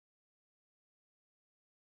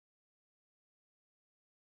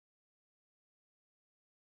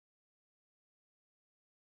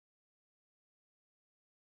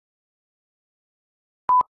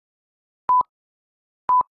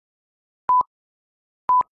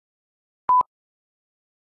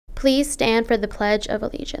Please stand for the Pledge of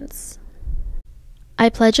Allegiance. I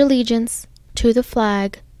pledge allegiance to the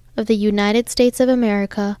flag of the United States of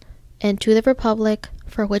America and to the republic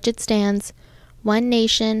for which it stands, one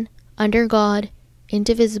nation, under God,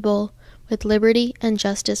 indivisible, with liberty and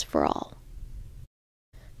justice for all.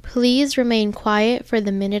 Please remain quiet for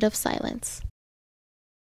the minute of silence.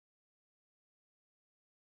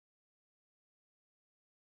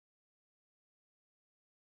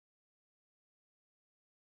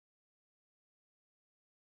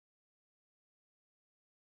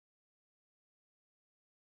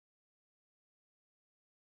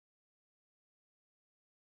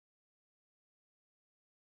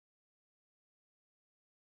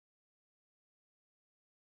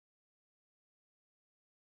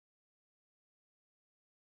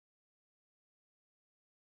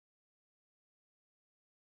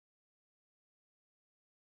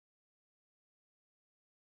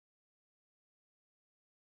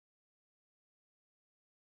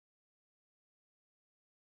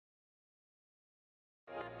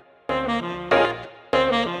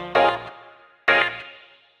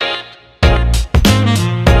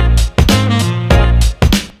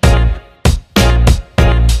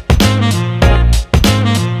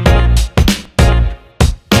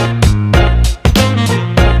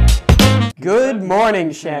 Good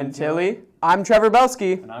morning, Chantilly. I'm Trevor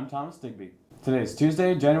Belsky. And I'm Thomas Digby. Today is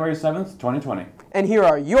Tuesday, January 7th, 2020. And here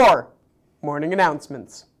are your morning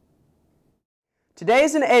announcements. Today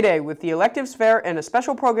is an A Day with the electives fair and a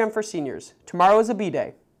special program for seniors. Tomorrow is a B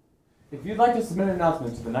Day. If you'd like to submit an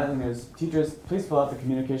announcement to the Nightly News, teachers, please fill out the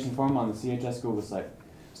communication form on the CHS Google site.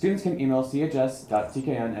 Students can email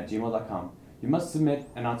chs.tkn@gmail.com. You must submit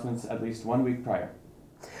announcements at least 1 week prior.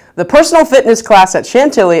 The personal fitness class at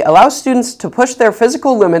Chantilly allows students to push their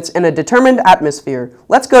physical limits in a determined atmosphere.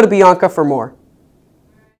 Let's go to Bianca for more.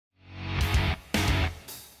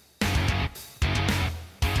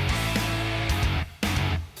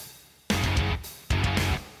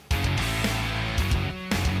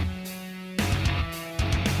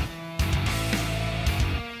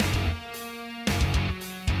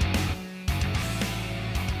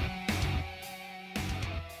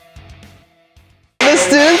 The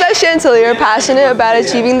students at Chantilly are passionate about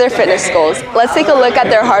achieving their fitness goals. Let's take a look at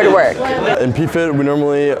their hard work. In PFIT, we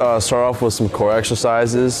normally start off with some core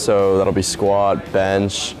exercises, so that'll be squat,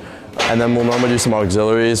 bench, and then we'll normally do some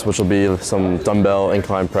auxiliaries, which will be some dumbbell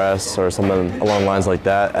incline press or something along lines like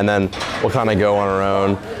that, and then we'll kind of go on our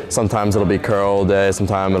own. Sometimes it'll be curl day,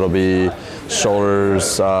 sometimes it'll be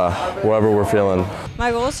shoulders, whatever we're feeling.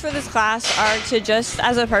 My goals for this class are to just,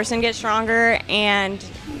 as a person, get stronger and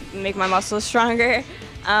make my muscles stronger.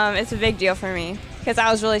 It's a big deal for me because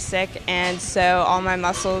I was really sick, and so all my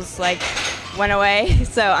muscles went away,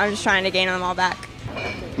 so I'm just trying to gain them all back.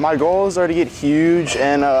 My goals are to get huge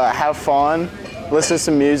and have fun, listen to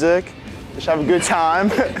some music, just have a good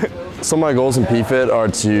time. Some of my goals in PFIT are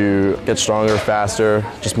to get stronger, faster,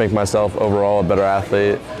 just make myself overall a better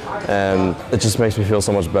athlete, and it just makes me feel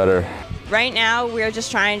so much better. Right now, we're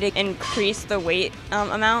just trying to increase the weight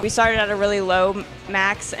amount. We started at a really low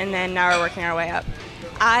max, and then now we're working our way up.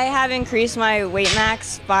 I have increased my weight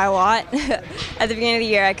max by a lot. At the beginning of the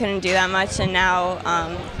year, I couldn't do that much, and now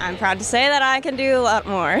I'm proud to say that I can do a lot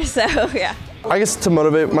more, so yeah. I guess to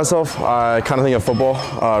motivate myself, I kind of think of football.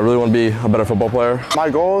 I really want to be a better football player. My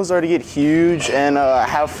goals are to get huge and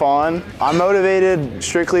have fun. I'm motivated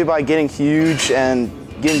strictly by getting huge and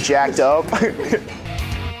getting jacked up.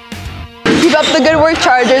 Keep up the good work,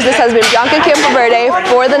 Chargers. This has been Bianca Campoverde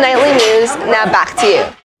for the Nightly News. Now back to you.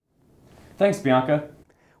 Thanks, Bianca.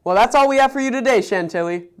 Well, that's all we have for you today,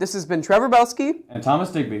 Chantilly. This has been Trevor Belsky And Thomas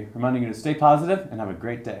Digby, reminding you to stay positive and have a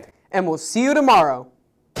great day. and we'll see you tomorrow.